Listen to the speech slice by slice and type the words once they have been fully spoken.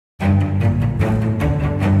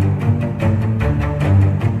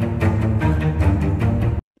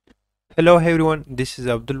Hello everyone, this is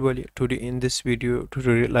Wali. Today in this video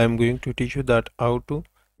tutorial I am going to teach you that how to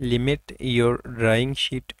limit your drawing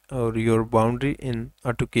sheet or your boundary in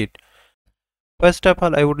AutoCAD. First of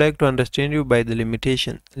all, I would like to understand you by the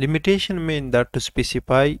limitation. Limitation means that to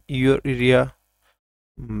specify your area,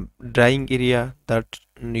 drawing area that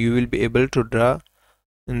you will be able to draw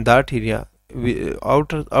in that area.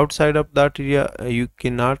 Outside of that area you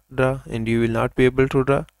cannot draw and you will not be able to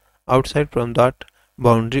draw outside from that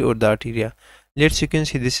boundary or that area. You can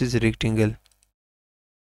see this is a rectangle.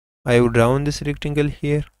 I have drawn this rectangle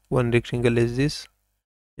here. One rectangle is this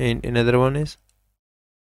and another one is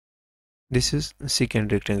this is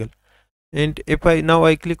second rectangle. And if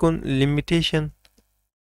I click on limitation,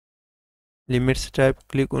 limits type,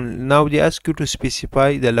 click on, now they ask you to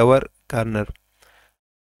specify the lower corner.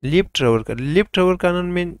 Lift lower corner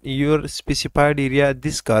mean your specified area,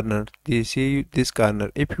 this corner. They say this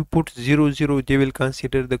corner. If you put 0 0, they will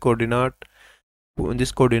consider the coordinate.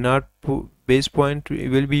 This coordinate base point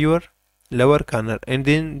will be your lower corner, and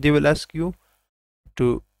then they will ask you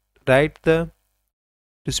to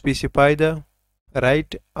specify the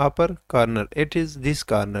right upper corner. It is this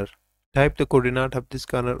corner. Type the coordinate of this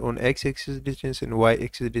corner on x-axis distance and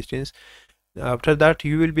y-axis distance. After that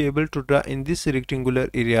you will be able to draw in this rectangular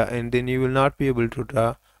area, and then you will not be able to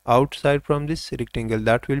draw outside from this rectangle.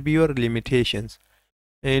 That will be your limitations.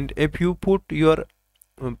 And if you put your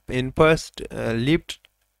in first left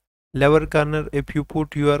lower corner, if you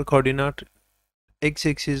put your coordinate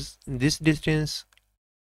x-axis this distance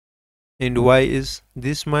and y is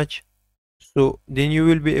this much, so then you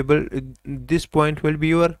will be able, this point will be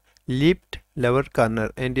your left lower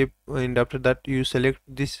corner, and after that you select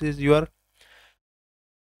this is your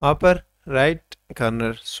upper right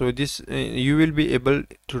corner. So this you will be able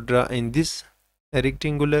to draw in this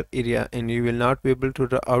rectangular area, and you will not be able to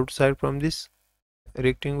draw outside from this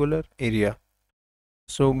rectangular area.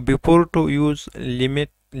 So before to use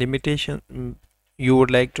limitation, you would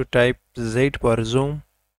like to type Z for zoom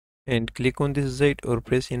and click on this Z or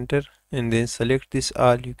press enter, and then select this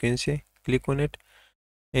all, you can say click on it,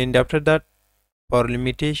 and after that for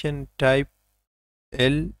limitation type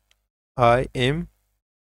LIM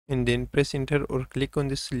and then press enter or click on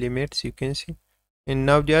this limits, you can see. And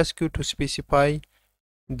now they ask you to specify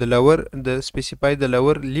the lower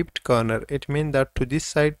left corner. It means that to this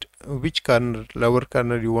side which corner, lower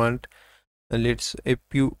corner you want. Let's, if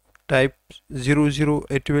you type 0 0,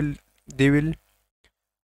 they will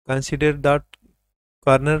consider that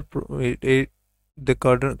corner, the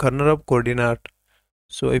corner of coordinate.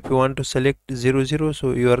 So if you want to select 0 0,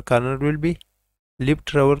 so your corner will be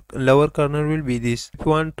left lower corner will be this. If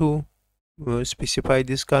you want to specify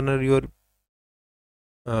this corner, your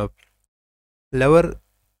lower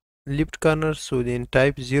left corner, so then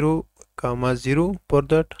type 0 comma 0 for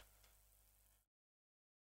that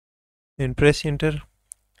and press enter.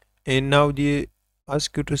 And now they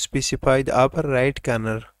ask you to specify the upper right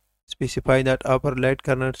corner. Specify that upper right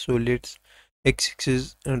corner, so let's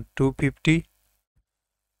x-axis 250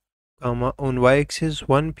 comma on y-axis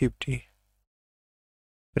 150,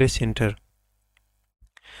 press enter.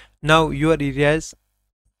 Now your area is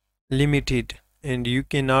limited and you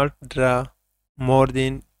cannot draw more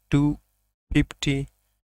than 250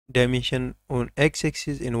 dimension on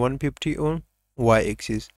x-axis and 150 on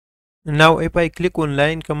y-axis. Now if I click on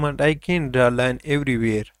line command, I can draw line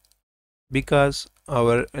everywhere because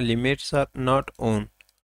our limits are not on.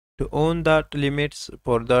 To own that limits,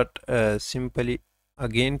 for that simply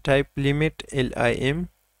again type limit LIM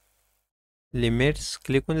limits,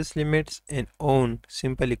 click on this limits and on,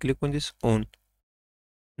 simply click on this on.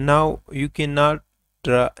 Now you cannot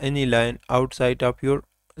draw any line outside of your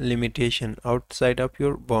limitation, outside of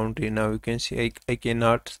your boundary. Now you can see I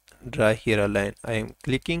cannot draw here a line. I am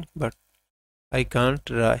clicking but I can't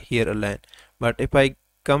draw here a line. But if I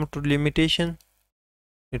come to limitation,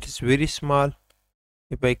 it is very small.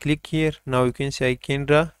 If I click here, now you can see I can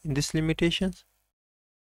draw in this limitations.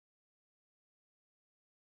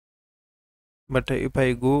 But if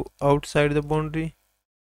I go outside the boundary,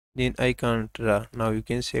 then I can't draw. Now you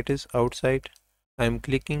can see it is outside. I am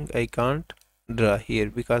clicking, I can't draw here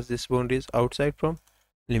because this boundary is outside from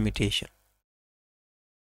limitation.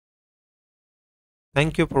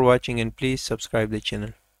 Thank you for watching and please subscribe the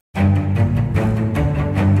channel.